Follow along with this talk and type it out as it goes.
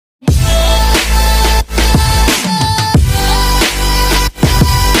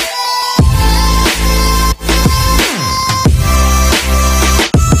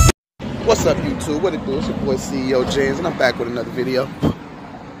what it do? It's your boy CEO James, and I'm back with another video.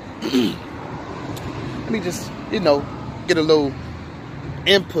 Let me just, get a little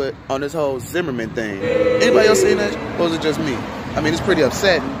input on this whole Zimmerman thing. Anybody else seen that? Or is it just me? I mean, it's pretty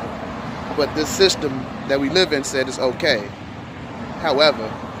upsetting, but this system that we live in said it's okay. However,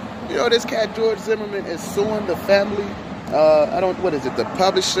 this cat George Zimmerman is suing the family. What is it, the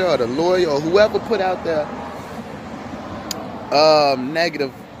publisher or the lawyer or whoever put out their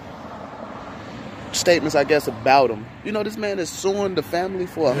negative statements, I guess, about him. This man is suing the family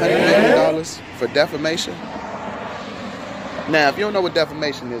for $100 million for defamation. Now, if you don't know what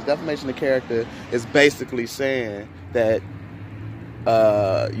defamation is, defamation of character is basically saying that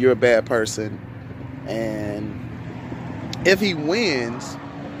you're a bad person, and if he wins,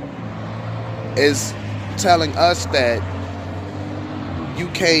 is telling us that you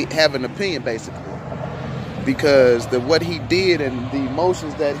can't have an opinion, basically, because what he did and the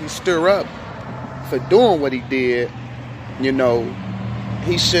emotions that he stir up for doing what he did,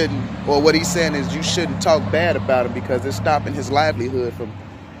 he shouldn't, or what he's saying is you shouldn't talk bad about him because it's stopping his livelihood from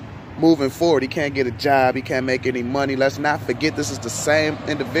moving forward. He can't get a job, he can't make any money. Let's not forget, this is the same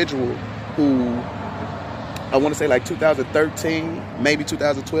individual who, I want to say like 2013, maybe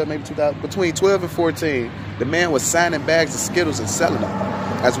 2012, between 12 and 14, the man was signing bags of Skittles and selling them,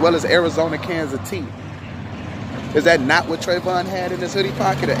 as well as Arizona cans of tea. Is that not what Trayvon had in his hoodie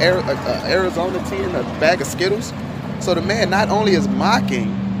pocket? An Arizona tea and a bag of Skittles? So the man not only is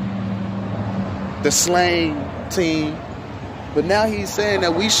mocking the slang team, but now he's saying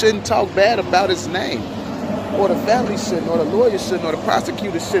that we shouldn't talk bad about his name, or the family shouldn't, or the lawyer shouldn't, or the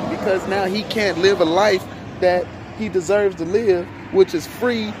prosecutor shouldn't, because now he can't live a life that he deserves to live, which is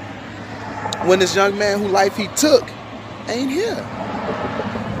free, when this young man whose life he took ain't here.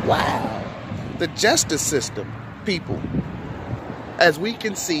 Wow. The justice system, people, as we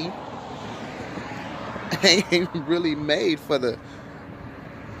can see, ain't really made for the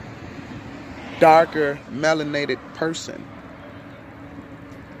darker, melanated person.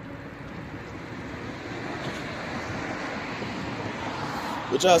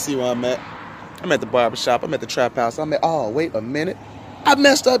 But y'all see where I'm at. I'm at the barbershop. I'm at the trap house. Oh, wait a minute. I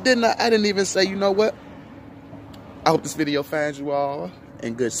messed up, didn't I? I didn't even say, you know what? I hope this video finds you all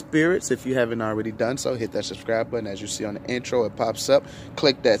in good spirits. If you haven't already done so, hit that subscribe button. As you see on the intro, it pops up.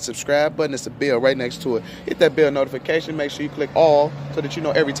 Click that subscribe button. It's a bell right next to it. Hit that bell notification. Make sure you click all so that you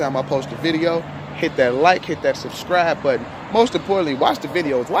know every time I post a video. Hit that like, hit that subscribe button. Most importantly, watch the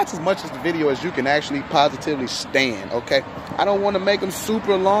videos. Watch as much as the video as you can actually positively stand, okay? I don't want to make them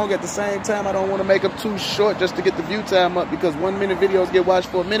super long at the same time. I don't want to make them too short just to get the view time up, because 1 minute videos get watched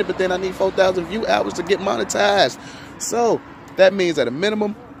for a minute, but then I need 4,000 view hours to get monetized. So that means at a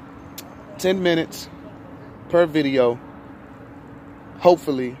minimum 10 minutes per video.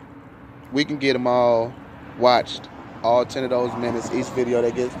 Hopefully we can get them all watched, all 10 of those minutes, each video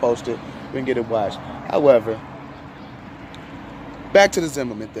that gets posted, we can get it watched. However, back to the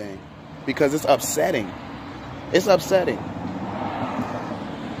Zimmerman thing, because it's upsetting. It's upsetting.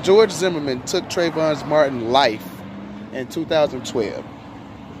 George Zimmerman took Trayvon Martin's life in 2012.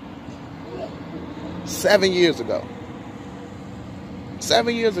 7 years ago.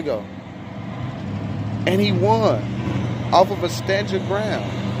 7 years ago. And he won off of a stand your ground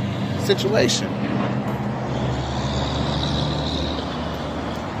situation.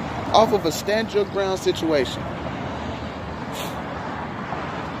 Off of a stand your ground situation.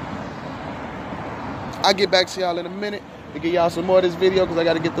 I'll get back to y'all in a minute to get y'all some more of this video, because I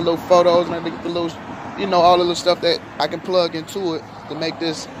got to get the little photos and I got to get the little, all the little stuff that I can plug into it to make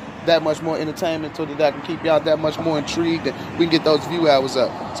this that much more entertainment, so that I can keep y'all that much more intrigued and we can get those view hours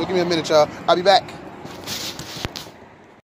up. So give me a minute, y'all. I'll be back.